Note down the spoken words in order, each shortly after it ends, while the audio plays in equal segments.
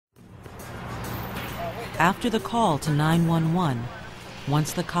After the call to 911,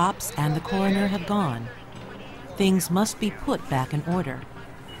 once the cops and the coroner have gone, things must be put back in order,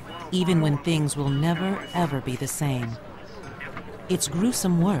 even when things will never, ever be the same. It's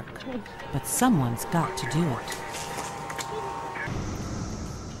gruesome work, but someone's got to do it.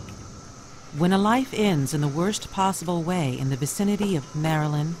 When a life ends in the worst possible way in the vicinity of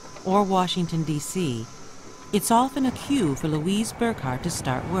Maryland or Washington, D.C., it's often a cue for Louise Burkhart to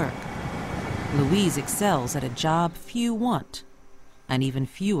start work. Louise excels at a job few want, and even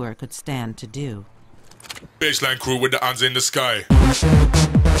fewer could stand to do. Baseline crew with the hands in the sky.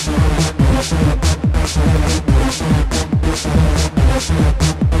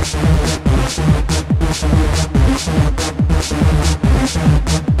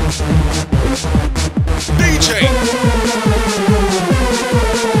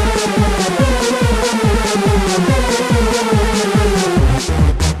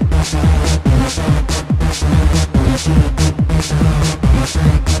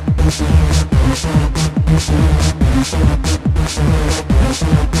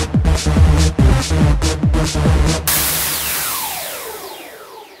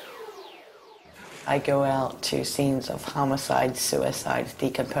 I go out to scenes of homicides, suicides,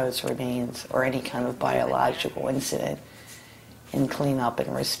 decomposed remains, or any kind of biological incident and clean up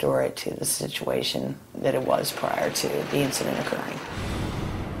and restore it to the situation that it was prior to the incident occurring.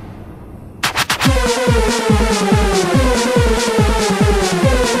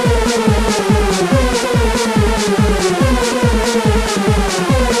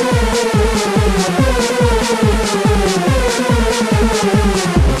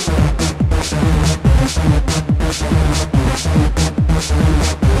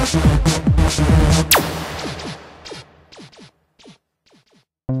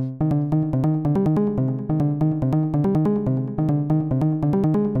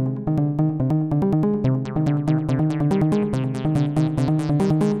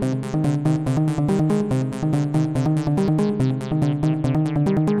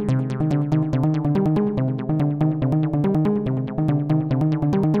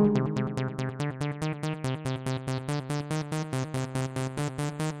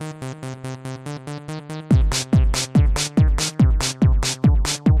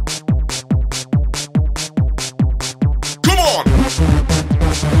 Come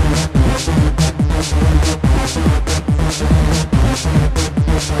on!